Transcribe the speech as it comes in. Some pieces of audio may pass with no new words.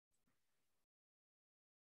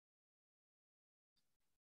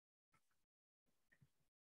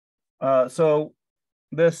So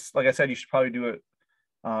this, like I said, you should probably do it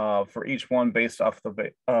for each one based off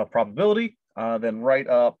the probability. Then write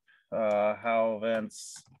up how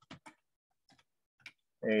events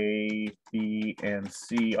A, B, and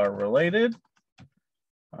C are related.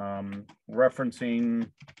 Referencing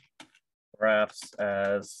graphs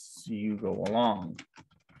as you go along.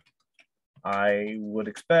 I would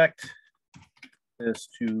expect this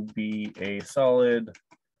to be a solid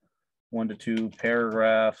 1 to 2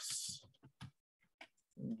 paragraphs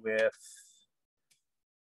with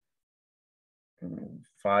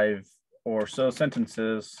 5 or so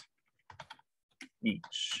sentences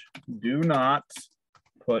each. Do not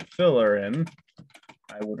put filler in.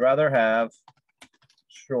 I would rather have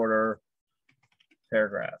shorter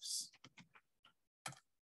paragraphs.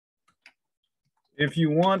 If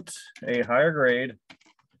you want a higher grade,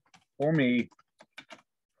 for me,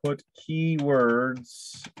 put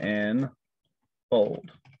keywords in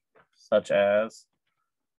bold, such as,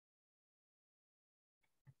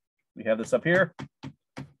 we have this up here.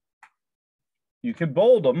 You can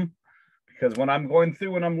bold them because when I'm going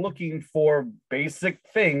through and I'm looking for basic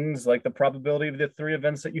things like the probability of the 3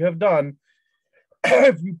 events that you have done,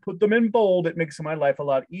 if you put them in bold, it makes my life a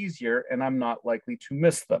lot easier and I'm not likely to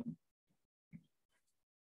miss them.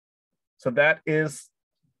 So that is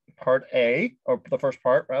part A, or the first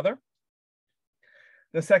part rather.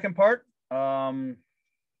 The second part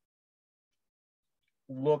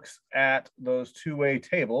looks at those two-way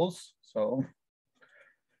tables. So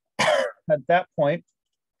at that point,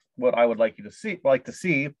 what I would like you to see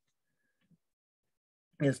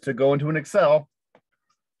is to go into an Excel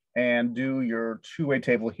and do your two-way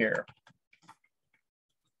table here.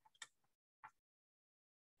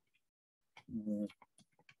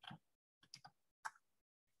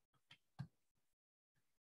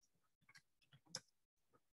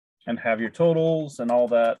 And have your totals and all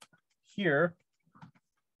that here.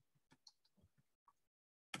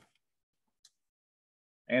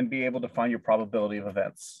 And be able to find your probability of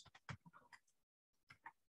events.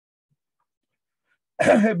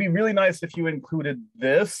 It'd be really nice if you included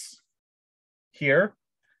this here,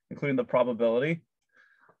 including the probability,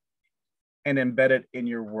 and embed it in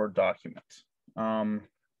your Word document. And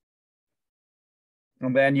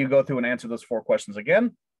then you go through and answer those 4 questions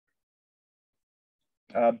again,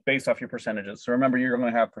 based off your percentages. So remember, you're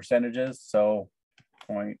going to have percentages. So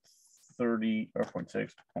 0.30 or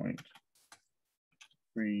 0.6,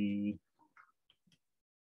 0.3,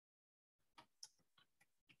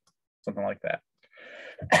 something like that.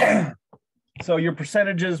 So your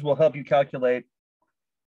percentages will help you calculate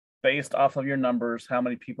based off of your numbers how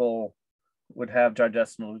many people would have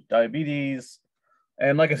gestational diabetes.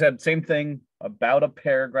 And like I said, same thing, about a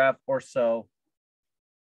paragraph or so.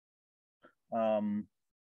 And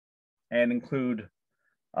include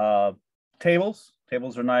tables.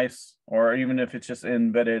 Tables are nice, or even if it's just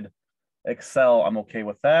embedded Excel, I'm okay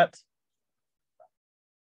with that.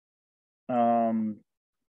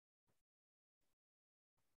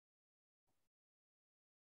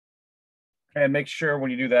 And make sure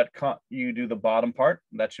when you do that, you do the bottom part.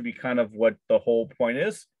 That should be kind of what the whole point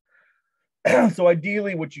is. So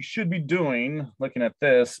ideally, what you should be doing, looking at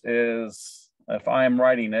this, is if I am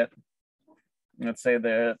writing it, let's say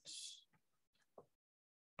that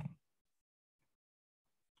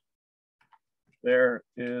there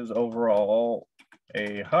is overall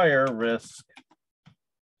a higher risk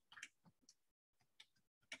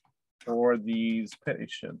for these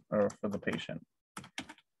patient, or for the patient.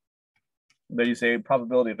 Then you say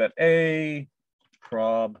probability of A,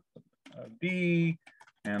 prob B,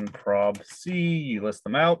 and prob C. You list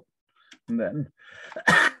them out, and then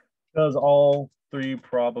because all 3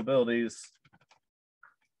 probabilities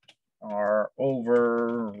are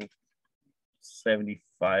over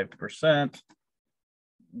 75%,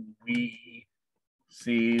 we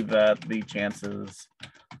see that the chances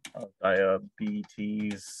of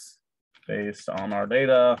diabetes based on our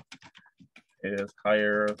data is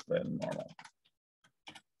higher than normal.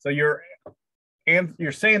 So you're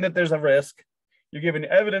saying that there's a risk, you're giving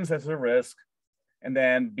evidence that's a risk, and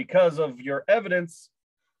then because of your evidence,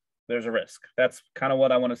 there's a risk. That's kind of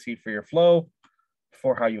what I want to see for your flow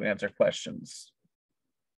for how you answer questions.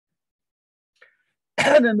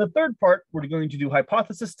 And then the third part, we're going to do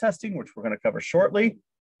hypothesis testing, which we're going to cover shortly.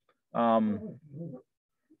 You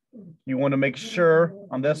want to make sure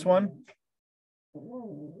on this one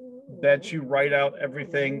that you write out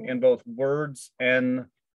everything in both words and,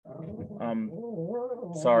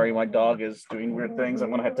 sorry, my dog is doing weird things. I'm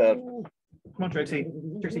going to have to, come on, Trixie.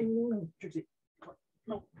 Trixie.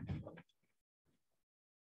 No.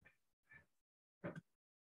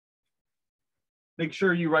 make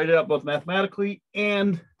sure you write it out both mathematically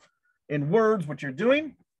and in words what you're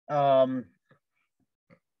doing, and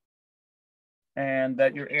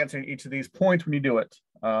that you're answering each of these points when you do it.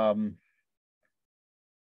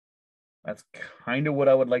 That's kind of what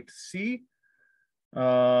I would like to see.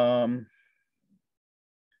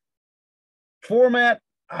 Format,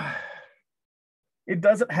 it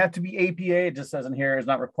doesn't have to be APA. It just says in here it's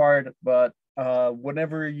not required, but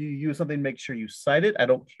whenever you use something, make sure you cite it. I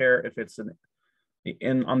don't care if it's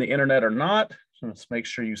on the internet or not. Just make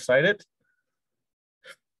sure you cite it.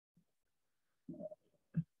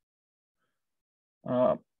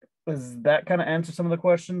 Does that kind of answer some of the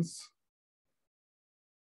questions?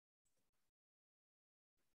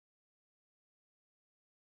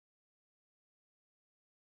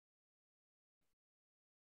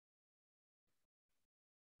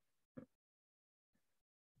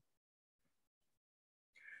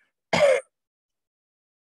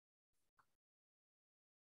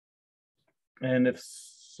 And if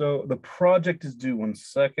so, the project is due 1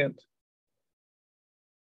 second.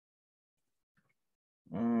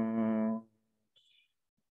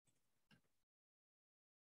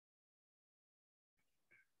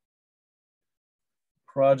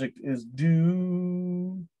 Project is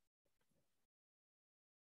due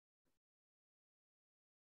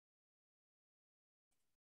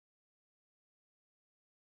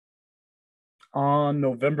on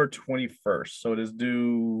November 21st. So it is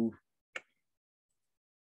due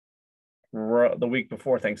the week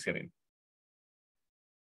before Thanksgiving.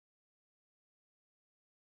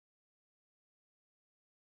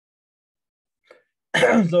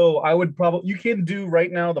 So I would probably, you can do right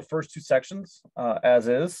now the first 2 sections as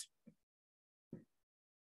is.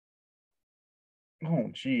 Oh,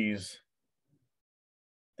 geez.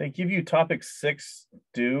 They give you topic 6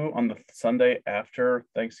 due on the Sunday after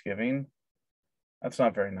Thanksgiving. That's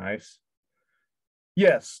not very nice.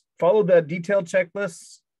 Yes, follow the detailed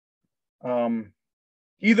checklist.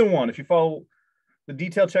 Either one, if you follow the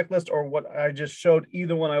detailed checklist or what I just showed,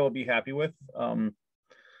 either one I will be happy with.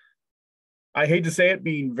 I hate to say it,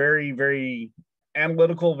 being very, very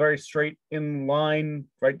analytical, very straight in line,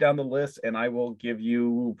 right down the list, and I will give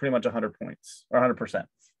you pretty much 100 points or 100%.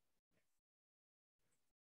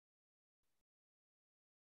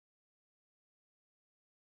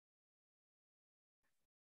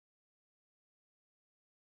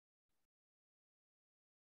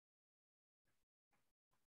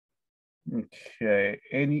 Okay,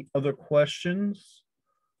 any other questions?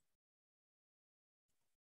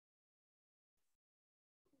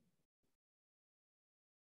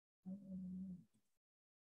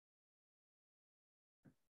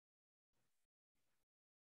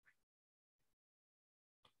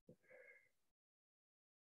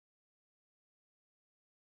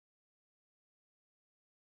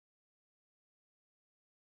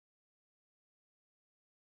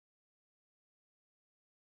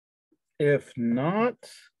 If not,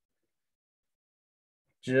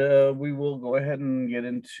 we will go ahead and get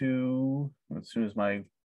into, as soon as my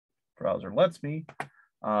browser lets me,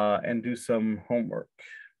 and do some homework.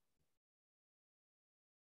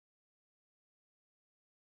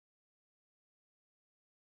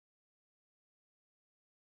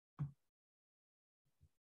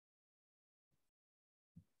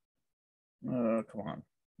 Come on,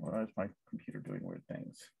 why is my computer doing weird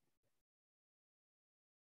things?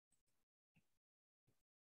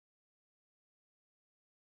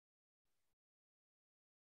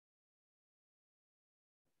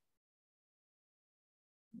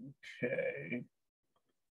 Okay,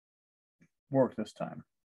 work this time.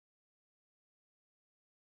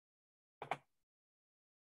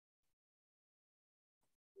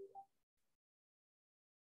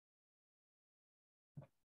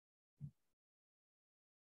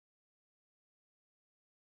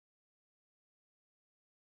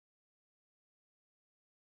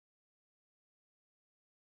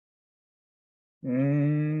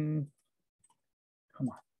 Come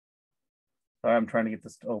on. Sorry, I'm trying to get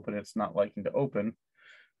this to open. It's not liking to open.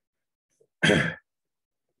 Let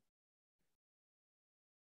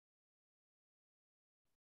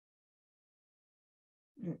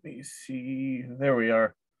me see. There we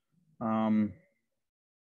are.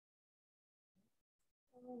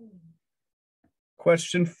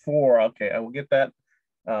 Question 4. Okay, I will get that.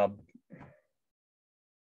 As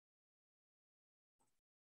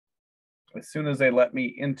soon as they let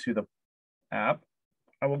me into the app,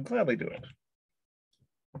 I will gladly do it.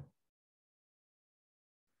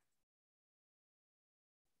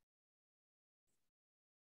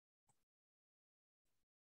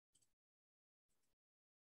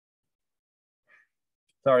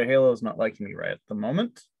 Sorry, Halo is not liking me right at the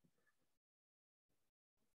moment.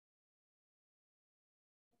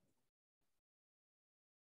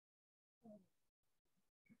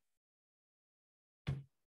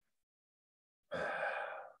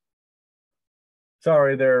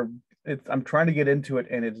 Sorry, I'm trying to get into it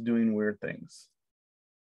and it's doing weird things.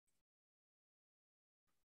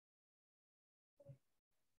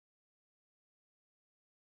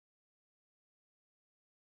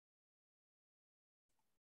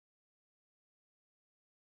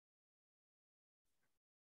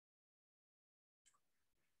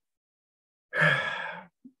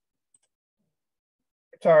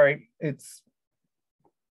 Sorry, it's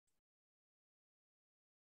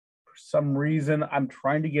for some reason I'm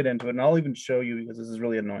trying to get into it, and I'll even show you because this is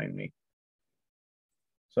really annoying me.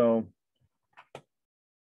 So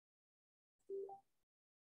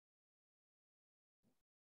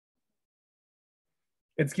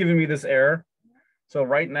it's giving me this error. So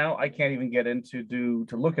right now I can't even get into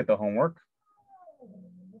to look at the homework.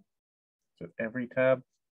 So every tab.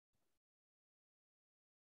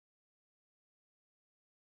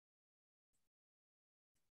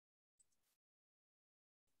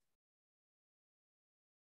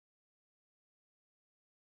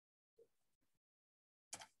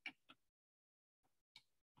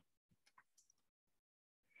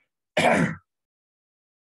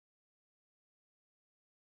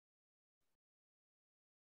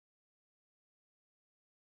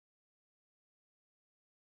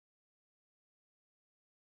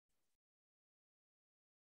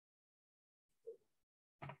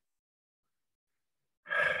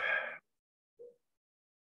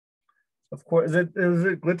 Of course, is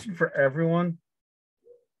it glitching for everyone?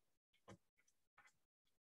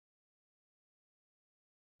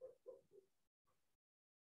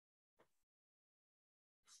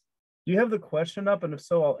 Do you have the question up? And if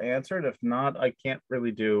so, I'll answer it. If not, I can't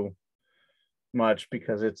really do much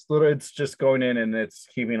because it's just going in and it's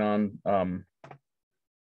keeping on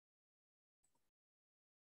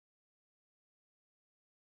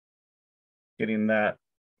getting that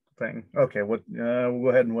thing. Okay, we'll go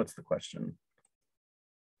ahead and what's the question?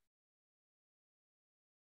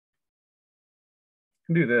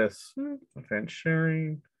 You can do this. Advanced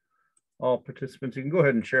sharing. All participants. You can go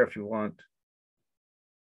ahead and share if you want.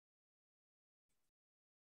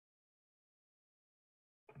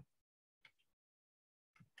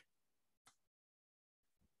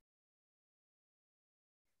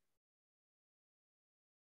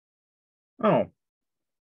 Oh.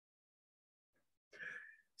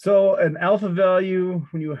 So an alpha value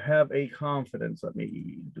when you have a confidence. Let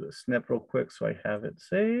me do a snip real quick so I have it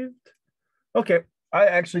saved. Okay, I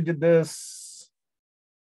actually did this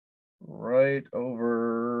right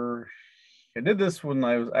over. I did this when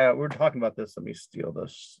I was we were talking about this. Let me steal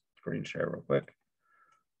this screen share real quick.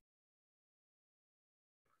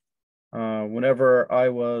 Whenever I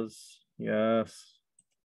was, yes.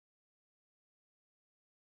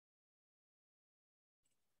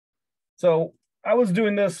 So I was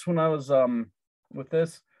doing this when I was with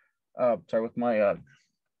this, with my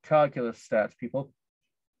calculus stats people.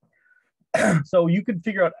 So you can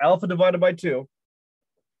figure out alpha divided by 2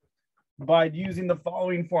 by using the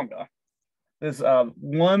following formula. This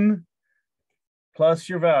 1 plus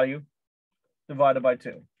your value divided by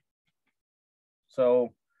 2.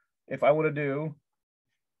 So if I were to do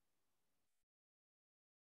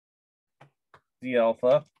z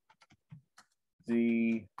alpha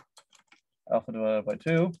divided by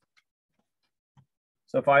 2.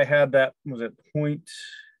 So if I had that, was it point,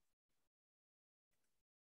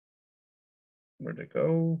 where'd it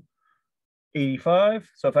go? 85.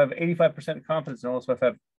 So if I have 85% confidence interval, so if I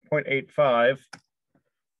have 0.85,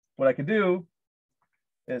 what I could do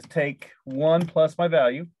is take 1 plus my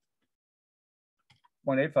value,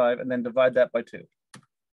 0.85, and then divide that by 2,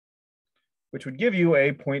 which would give you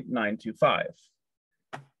a 0.925.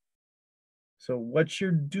 So what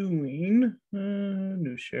you're doing,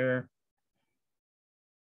 new share.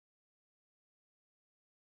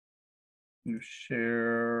 New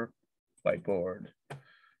share whiteboard.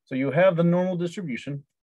 So you have the normal distribution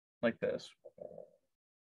like this.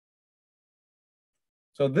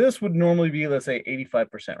 So this would normally be, let's say,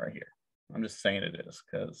 85% right here. I'm just saying it is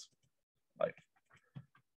because like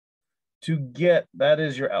to get, that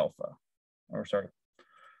is your alpha, or sorry,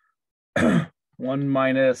 1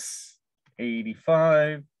 minus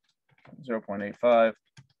 85, 0.85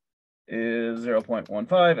 is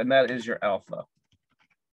 0.15, and that is your alpha.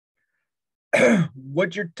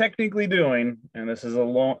 What you're technically doing, and this is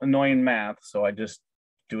annoying math, so I just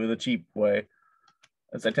do it the cheap way,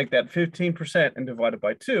 is I take that 15% and divide it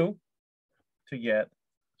by 2 to get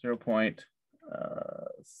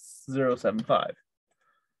 0.075.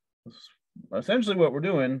 Essentially what we're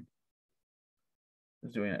doing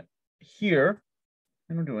is doing it here,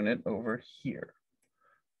 and we're doing it over here.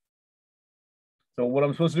 So what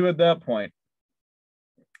I'm supposed to do at that point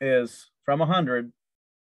is from 100,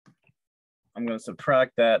 I'm going to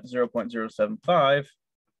subtract that 0.075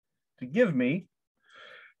 to give me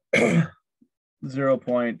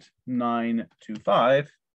 0.925.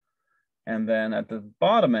 And then at the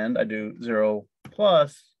bottom end, I do 0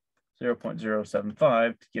 plus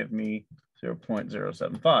 0.075 to give me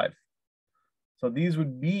 0.075. So these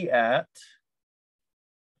would be at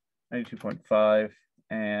 92.5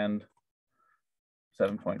 and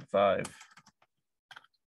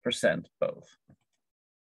 7.5% both.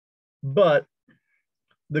 But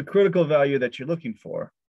the critical value that you're looking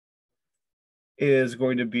for is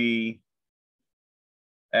going to be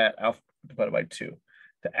at alpha divided by 2.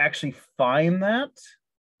 To actually find that,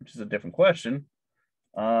 which is a different question,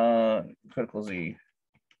 critical Z.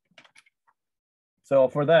 So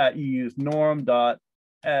for that, you use norm.s.inv,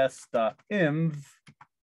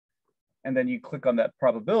 and then you click on that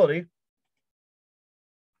probability,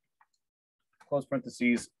 close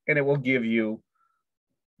parentheses, and it will give you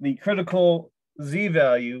the critical Z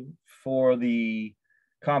value for the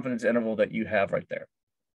confidence interval that you have right there.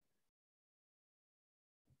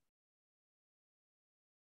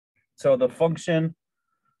 So the function,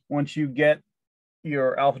 once you get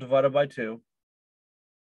your alpha divided by 2,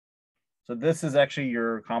 so this is actually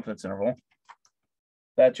your confidence interval.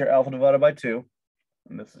 That's your alpha divided by 2.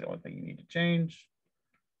 And this is the only thing you need to change.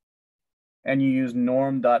 And you use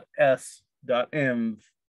norm.s.inv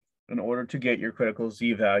in order to get your critical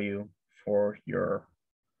Z value for your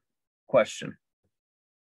question.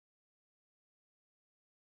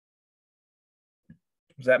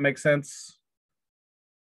 Does that make sense?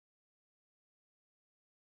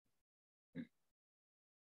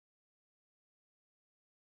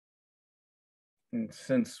 And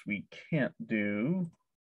since we can't do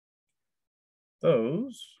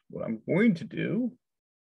those, what I'm going to do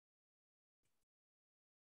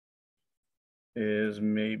is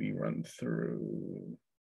maybe run through.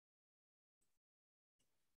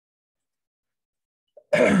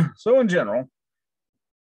 So in general,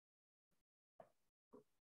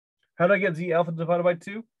 how do I get Z alpha divided by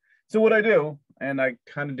 2? So what I do, and I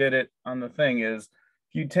kind of did it on the thing, is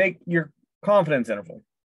you take your confidence interval,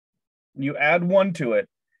 you add 1 to it,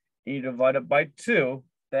 and you divide it by 2,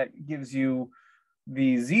 that gives you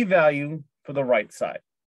the Z value for the right side,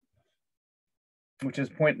 which is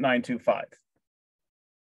 0.925.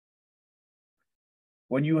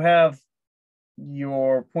 When you have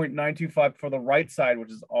your 0.925 for the right side,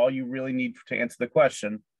 which is all you really need to answer the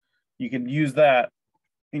question, you can use that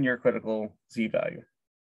in your critical Z value.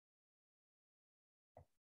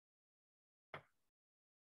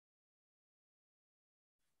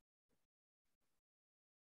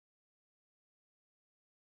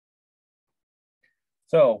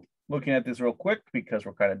 So looking at this real quick, because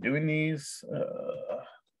we're kind of doing these.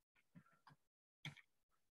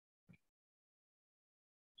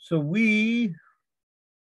 So we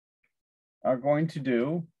are going to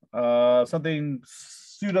do something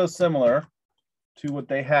pseudo similar to what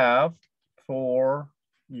they have for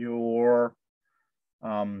your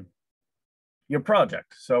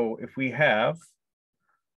project. So if we have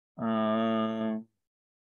an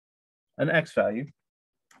X value,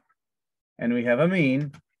 and we have a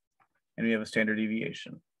mean, and we have a standard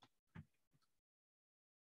deviation.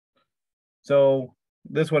 So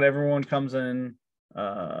this one, everyone comes in.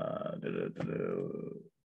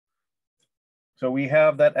 So we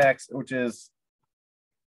have that X, which is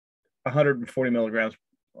 140 milligrams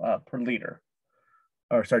per liter,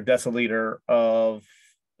 or sorry, deciliter of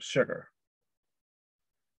sugar.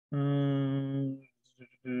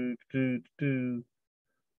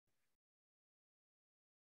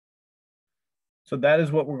 So that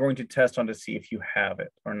is what we're going to test on to see if you have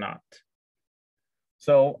it or not.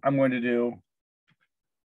 So I'm going to do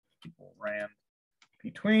rand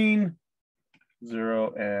between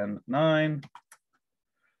 0 and 9.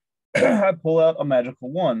 I pull out a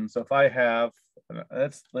magical 1. So if I have,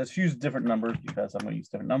 let's use different numbers because I'm going to use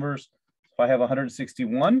different numbers. If I have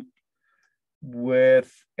 161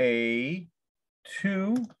 with a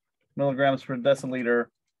 2 milligrams per deciliter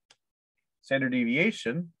standard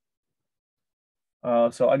deviation,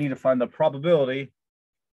 so I need to find the probability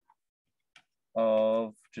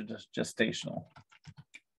of gestational.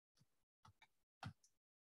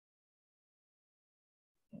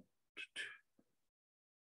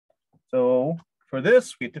 So for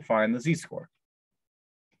this, we have to find the z-score.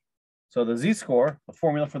 So the z-score, the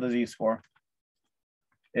formula for the z-score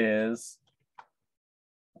is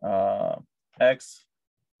x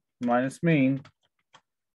minus mean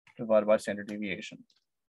divided by standard deviation.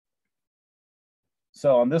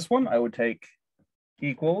 So on this one, I would take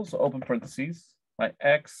equals, open parentheses, my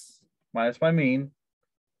x minus my mean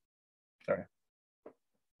Sorry.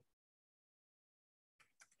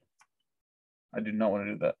 I do not want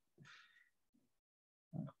to do that.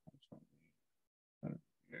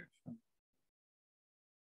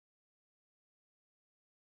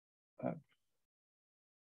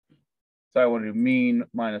 So I want to do mean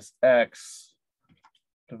minus x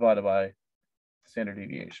divided by standard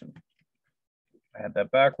deviation. I had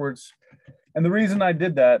that backwards. And the reason I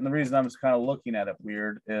did that, and the reason I'm just kind of looking at it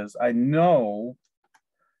weird, is I know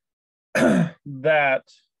that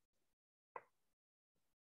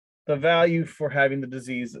the value for having the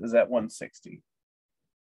disease is at 160.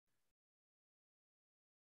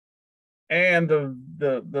 And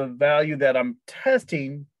the value that I'm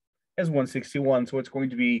testing is 161. So it's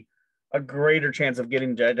going to be a greater chance of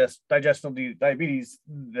getting digestible diabetes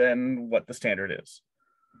than what the standard is.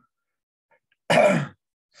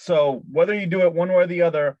 So whether you do it one way or the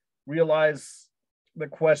other, realize the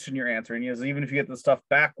question you're answering is, even if you get the stuff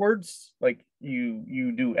backwards, like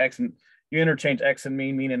you do x and you interchange x and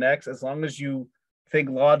mean and x, as long as you think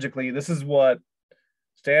logically, this is what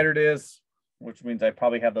standard is, which means I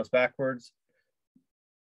probably have those backwards.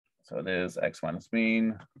 So it is x minus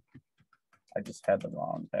mean. I just had the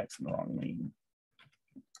wrong x and the wrong mean.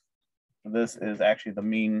 So this is actually the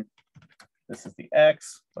mean. This is the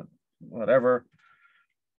x, but whatever.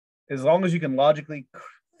 As long as you can logically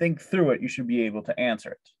think through it, you should be able to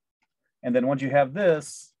answer it. And then once you have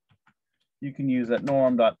this, you can use that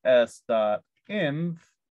norm.s.inv.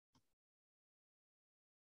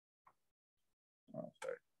 Oh,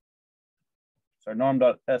 sorry,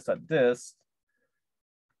 norm.s.dist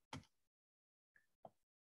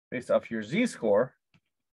based off your z-score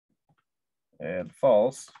and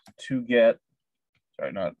false to get,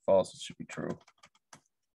 sorry, not false, it should be true.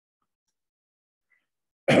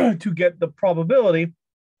 To get the probability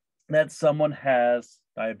that someone has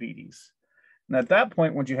diabetes. And at that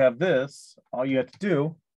point, once you have this, all you have to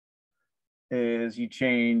do is you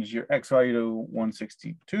change your x value to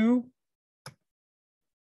 162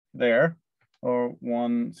 there, or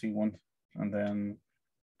 1, and then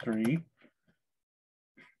 3.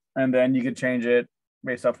 And then you could change it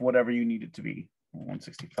based off whatever you need it to be.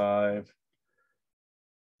 165,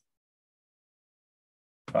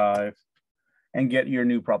 5, and get your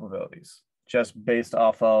new probabilities just based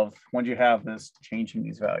off of when you have this changing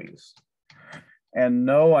these values. And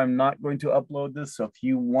no, I'm not going to upload this. So if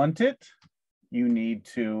you want it, you need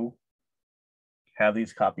to have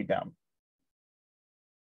these copied down.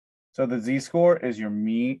 So the z-score is your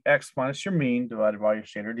mean, x minus your mean divided by your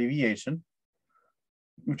standard deviation,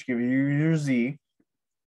 which gives you your z.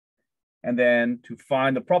 And then to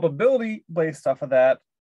find the probability based off of that,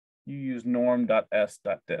 you use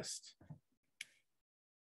norm.s.dist.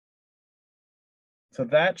 So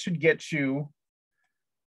that should get you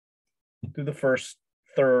through the first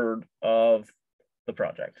third of the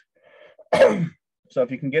project. So if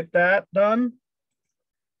you can get that done,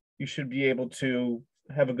 you should be able to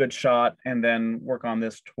have a good shot and then work on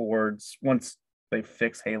this towards, once they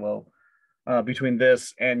fix Halo, between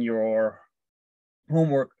this and your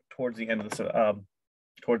homework towards the end of the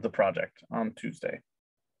towards the project on Tuesday.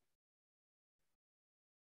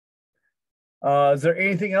 Is there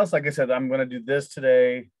anything else? Like I said, I'm going to do this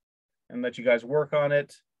today and let you guys work on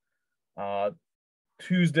it.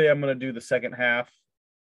 Tuesday, I'm going to do the second half,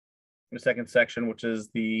 the second section, which is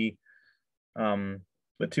the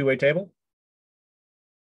two-way table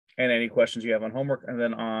and any questions you have on homework. And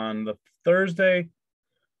then on the Thursday,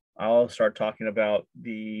 I'll start talking about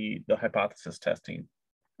the hypothesis testing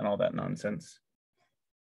and all that nonsense.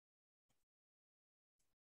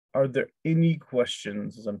 Are there any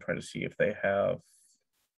questions as I'm trying to see if they have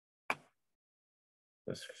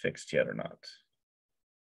this fixed yet or not?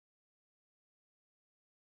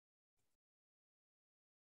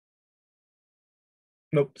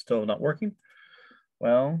 Nope, still not working.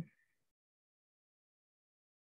 Well,